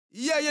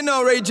Yeah, you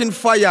know, Raging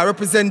Fyah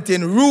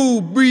representing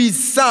Ruhr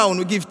sound.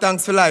 We give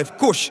thanks for life.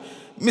 Kush,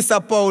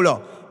 Mr.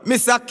 Paulo,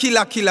 Mr.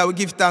 Killer, we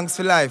give thanks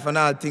for life and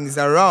all things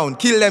around.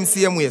 Kill them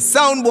same way.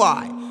 Sound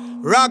boy,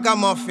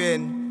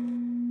 Raggamuffin.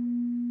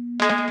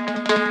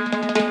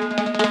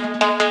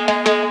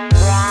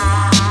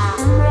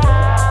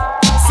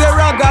 Say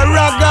ragga,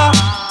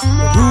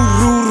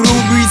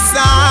 Ruhr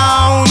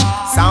sound.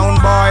 Sound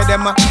boy,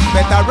 them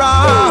better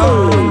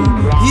round.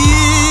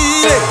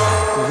 Yeah.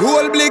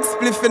 Roll blick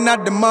spliffing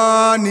at the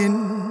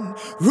morning.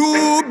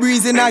 Ruhr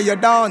breezing at your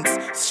dance.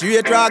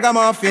 Straight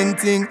raggamuffin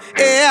thing.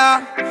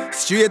 Yeah,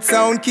 straight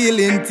sound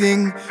killing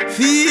thing.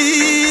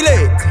 Feel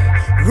it.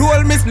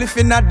 Roll me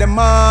spliffing at the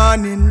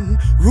morning.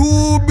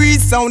 Ruhr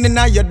breeze sounding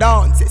at your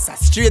dance. It's a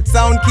straight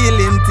sound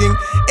killing thing.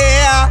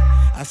 Yeah,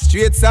 a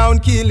straight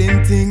sound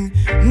killing thing.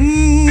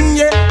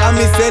 Yeah, I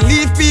me say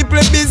leave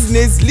people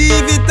business,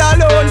 leave it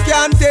alone.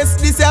 Can't test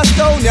this your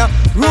sound, yeah.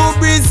 Ruhr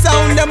breeze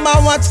sound them a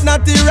watch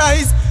not the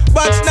rise.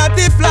 Watch not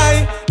the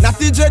fly, not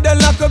the dread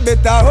like a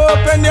better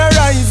open your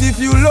eyes if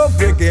you love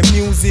reggae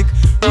music.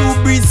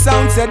 Ruhr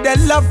sound said they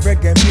love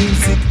reggae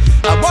music.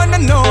 I wanna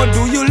know,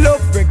 do you love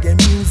reggae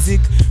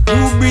music?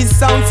 Ruhr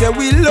sound said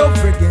we love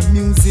reggae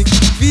music.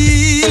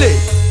 Feel it,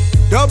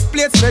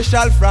 dubplate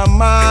special from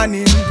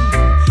morning.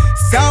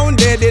 Sound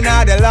dead in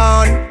the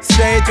lawn,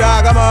 straight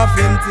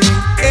raggamuffin thing.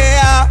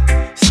 Yeah,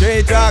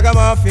 straight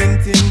raggamuffin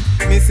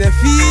thing. Me say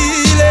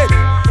feel it.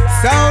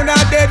 Sound a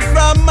dead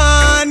from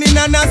morning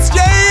and a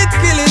straight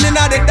killing in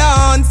the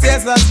dance.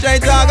 Yes, a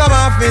straight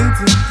raggamuffin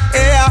thing.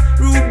 Yeah,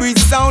 Ruhr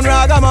sound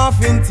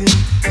raggamuffin thing.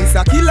 It's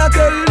a killer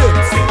tell them.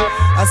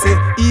 I say,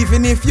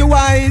 even if you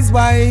wise,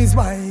 but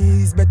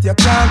you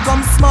can't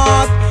come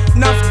smart.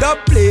 Enough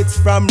dubplates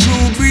from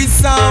Ruhr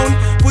sound.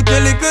 Put a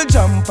little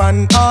jump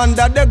and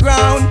under the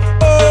ground.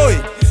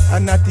 Oi,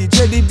 and not the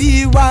jelly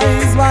be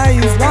wise.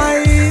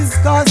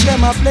 Cause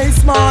them a play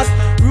smart.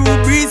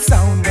 Ruhr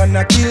sound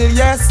gonna kill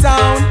your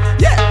sound.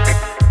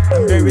 Yeah,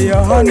 and bury you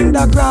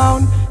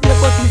underground. Yeah,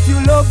 but if you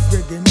love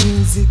reggae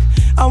music,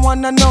 I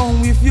wanna know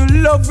if you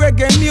love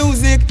reggae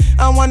music.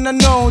 I wanna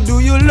know,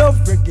 do you love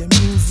reggae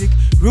music?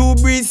 Ruhr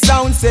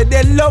sound said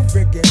they love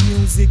reggae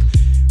music.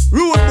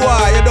 Rude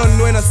boy, you don't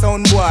know any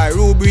sound boy.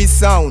 Ruhr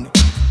sound,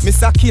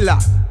 Mr. Killer,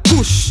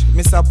 Kush,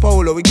 Mr.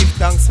 Paulo, we give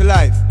thanks for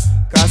life.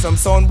 Cause some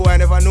sound boy I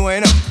never know,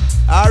 you know.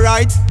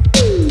 Alright,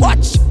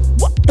 watch.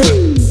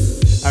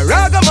 A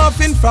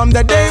raggamuffin from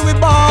the day we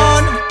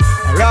born.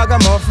 A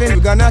raggamuffin,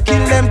 we gonna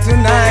kill them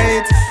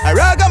tonight. A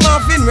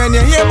raggamuffin when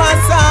you hear my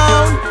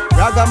sound.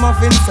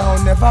 Raggamuffin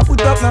sound never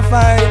put up no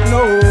fight,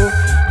 no.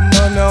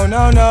 No,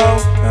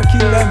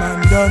 kill them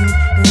and done.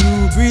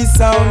 Ruhr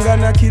sound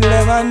gonna kill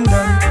them and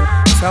done.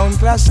 Sound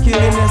clash killing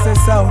us, a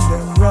sound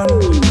them run.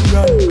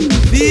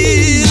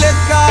 Feel it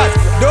cause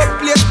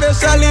dubplate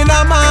special in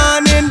the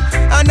morning.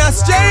 And a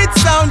straight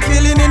sound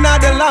killing in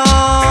the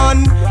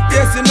lawn.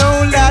 Yes you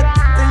know that.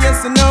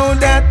 Yes, you know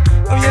that.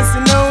 Oh, yes, you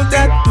know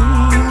that.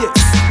 Yes.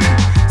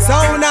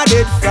 Sound a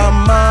dead from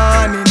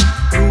morning.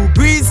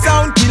 Ruhr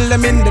sound kill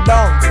them in the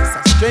dance. It's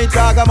a straight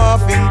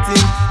raggamuffin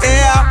thing.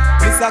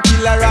 Yeah, Mr.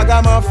 Killer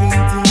raggamuffin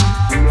thing.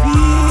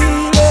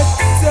 Feel it.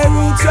 Say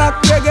root track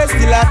reggae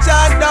still a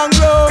chant down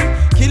road.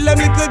 Kill them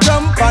little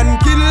jump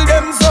and kill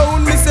them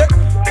sound. Me say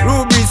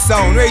Ruhr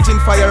sound, Raging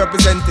Fyah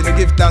representing. We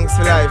give thanks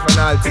for life and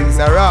all things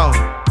around.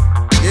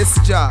 Yes,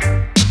 Jah.